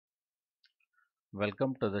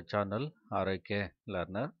Welcome to the channel RIK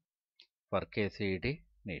Learner for KCET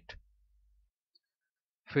NEET.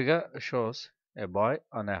 Figure shows a boy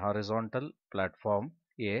on a horizontal platform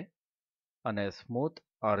A on a smooth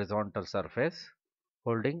horizontal surface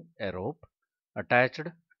holding a rope attached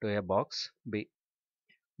to a box B.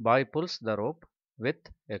 Boy pulls the rope with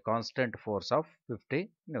a constant force of 50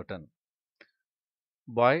 Newton.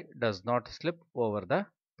 Boy does not slip over the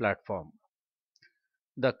platform.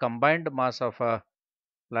 The combined mass of a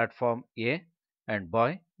platform A and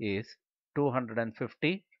boy is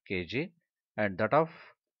 250 kg and that of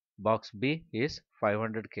box B is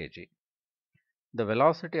 500 kg. The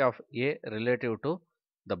velocity of A relative to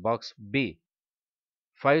the box B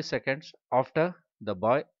 5 seconds after the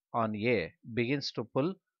boy on A begins to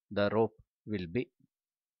pull the rope will be.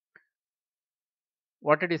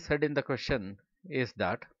 What it is said in the question is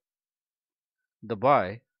that the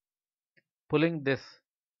boy pulling this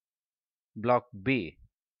block B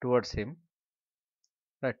towards him,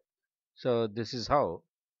 right? So this is how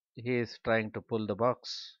he is trying to pull the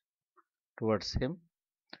box towards him,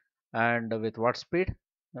 and with what speed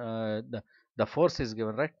the force is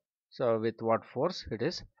given, right? So with what force? It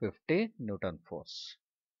is 50 Newton force,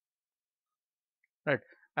 right?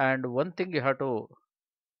 And one thing you have to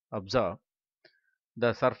observe,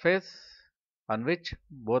 the surface on which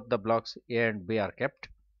both the blocks A and B are kept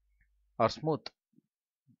are smooth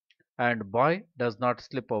and boy does not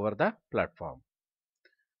slip over the platform,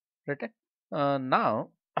 right? Now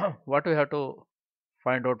what we have to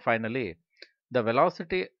find out finally, the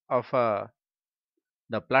velocity of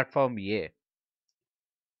the platform A,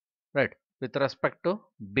 right, with respect to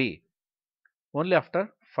B only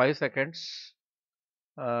after 5 seconds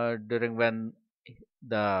during when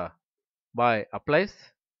the boy applies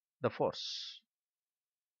the force.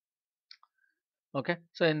 Okay,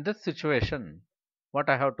 so in this situation what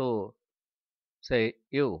I have to say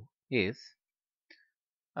you is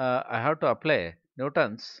I have to apply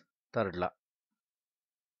Newton's third law.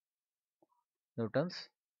 Newton's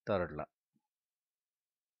third law,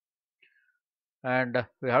 and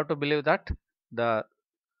we have to believe that the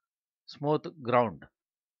smooth ground,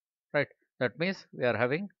 right, that means we are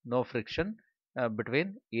having no friction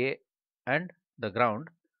between A and the ground,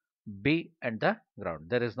 B and the ground,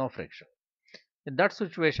 there is no friction. In that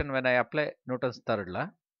situation when I apply Newton's third law,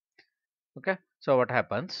 okay, so what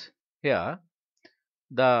happens here,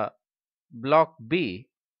 the block B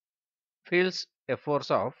feels a force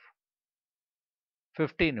of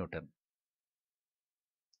 50 Newton,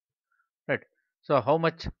 right? So how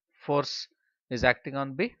much force is acting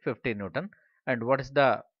on B? 50 Newton. And what is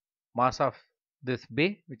the mass of this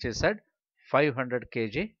B, which is said 500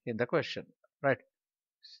 kg in the question, right?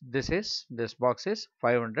 This box is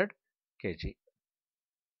 500 kg.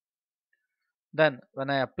 Then when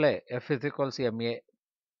I apply F is equals ma,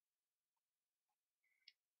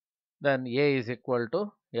 then A is equal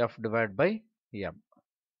to F divided by m,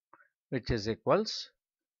 which is equals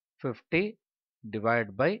 50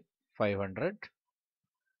 divided by 500.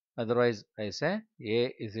 Otherwise I say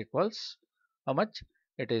A is equals how much?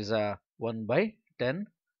 It is 1 by 10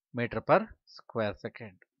 meter per square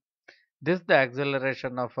second. This is the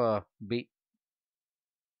acceleration of B,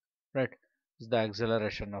 right? This is the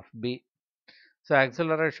acceleration of B. So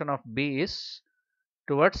acceleration of B is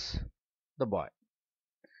towards the boy.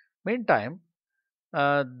 Meantime,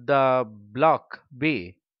 the block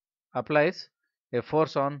B applies a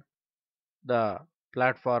force on the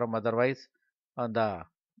platform, otherwise on the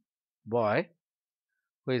boy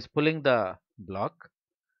who is pulling the block.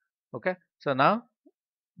 Okay, so now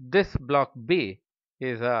this block B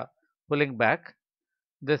is pulling back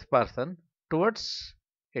this person towards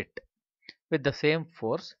it with the same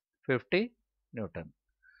force 50 Newton.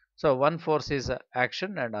 So one force is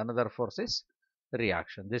action and another force is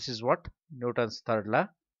reaction. This is what Newton's third law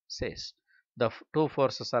says. The two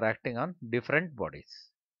forces are acting on different bodies.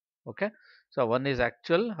 Okay, so one is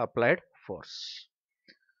actual applied force.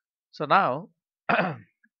 So now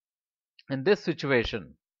in this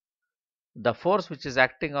situation, the force which is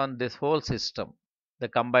acting on this whole system, the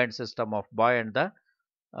combined system of boy and the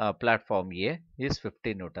platform A, is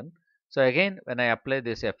 50 Newton. So again when I apply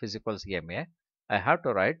this F is equals ma, I have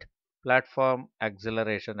to write platform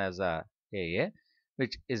acceleration as a AA,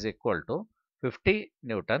 which is equal to 50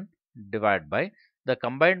 Newton divided by the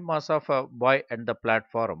combined mass of a boy and the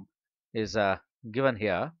platform is given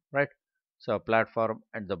here, right? So platform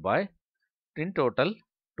and the boy in total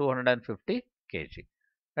 250 kg,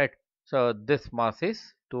 right? So this mass is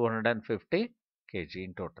 250 kg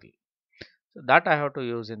in total. So that I have to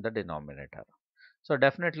use in the denominator. So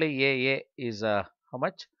definitely AA is how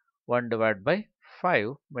much? 1 divided by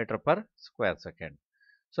 5 meter per square second.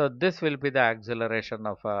 So this will be the acceleration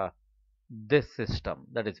of this system,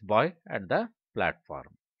 that is buoy and the platform.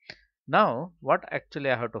 Now what actually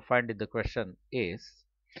I have to find in the question is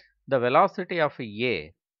the velocity of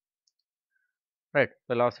A, right,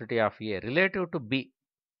 velocity of A relative to B.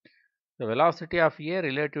 The velocity of A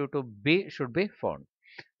relative to B should be found,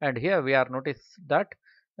 and here we are notice that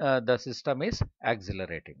the system is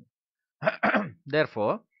accelerating.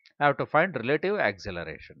 Therefore I have to find relative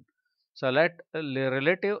acceleration. So let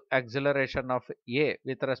relative acceleration of A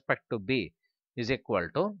with respect to B is equal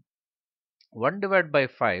to 1 divided by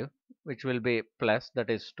 5, which will be plus, that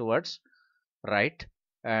is towards right,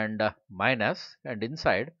 and minus, and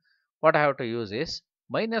inside what I have to use is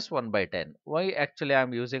minus 1 by 10. Why actually I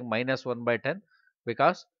am using minus 1 by 10?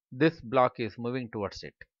 Because this block is moving towards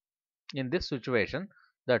it. In this situation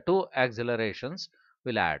the two accelerations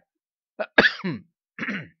will add.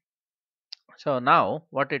 So now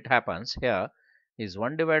what it happens here is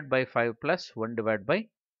 1 divided by 5 plus 1 divided by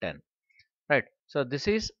 10, right. So this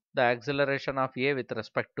is the acceleration of A with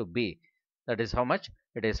respect to B. That is how much?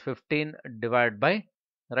 It is 15 divided by,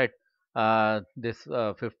 right, this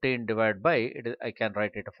 15 divided by it is, I can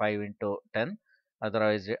write it 5 into 10,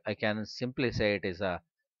 otherwise I can simply say it is a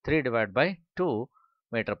 3 divided by 2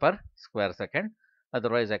 meter per square second,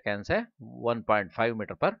 otherwise I can say 1.5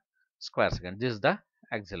 meter per square second. This is the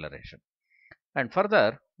acceleration. And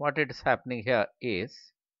further what it is happening here is,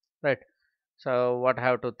 right, so what I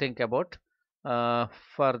have to think about,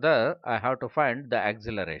 further I have to find the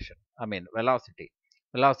acceleration, I mean velocity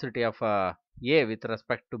of A with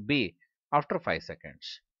respect to B after 5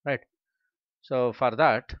 seconds, right. So for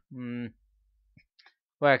that,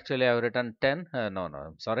 well, actually I have written 10, no,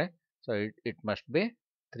 I'm sorry, so it must be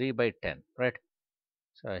 3 by 10, right.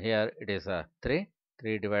 So here it is 3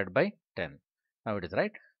 divided by 10. Now it is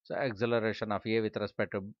right. So acceleration of A with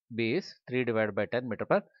respect to B is 3 divided by 10 meter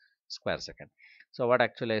per square second. So what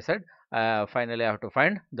actually I said, finally I have to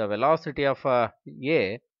find the velocity of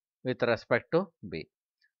A with respect to B.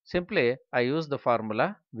 Simply I use the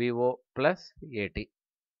formula VO plus AT.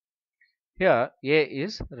 Here A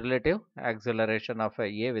is relative acceleration of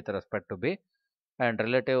A with respect to B and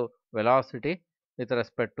relative velocity with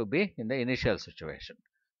respect to B in the initial situation.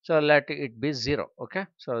 So let it be 0. Okay,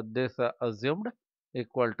 so this assumed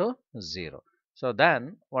equal to 0. So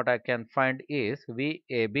then what I can find is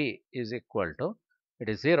VAB is equal to, it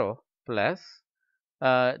is 0 plus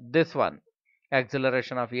this one,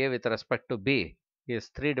 acceleration of A with respect to B is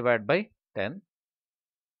 3 divided by 10,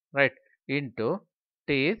 right, into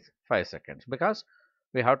t is 5 seconds, because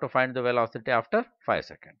we have to find the velocity after 5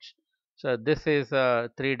 seconds. So this is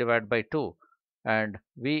 3 divided by 2, and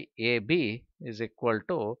VAB is equal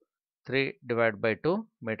to 3 divided by 2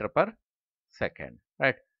 meter per second,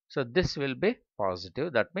 right. So this will be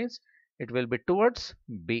positive, that means it will be towards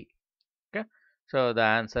B. Okay, so the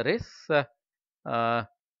answer is uh,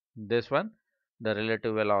 this one, the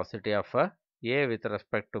relative velocity of A with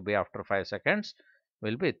respect to B after 5 seconds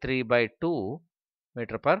will be 3 by 2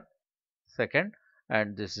 meter per second,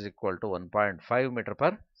 and this is equal to 1.5 meter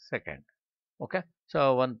per second. Okay,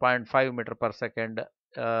 so 1.5 meter per second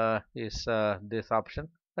is this option,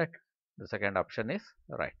 right. The second option is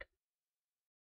right.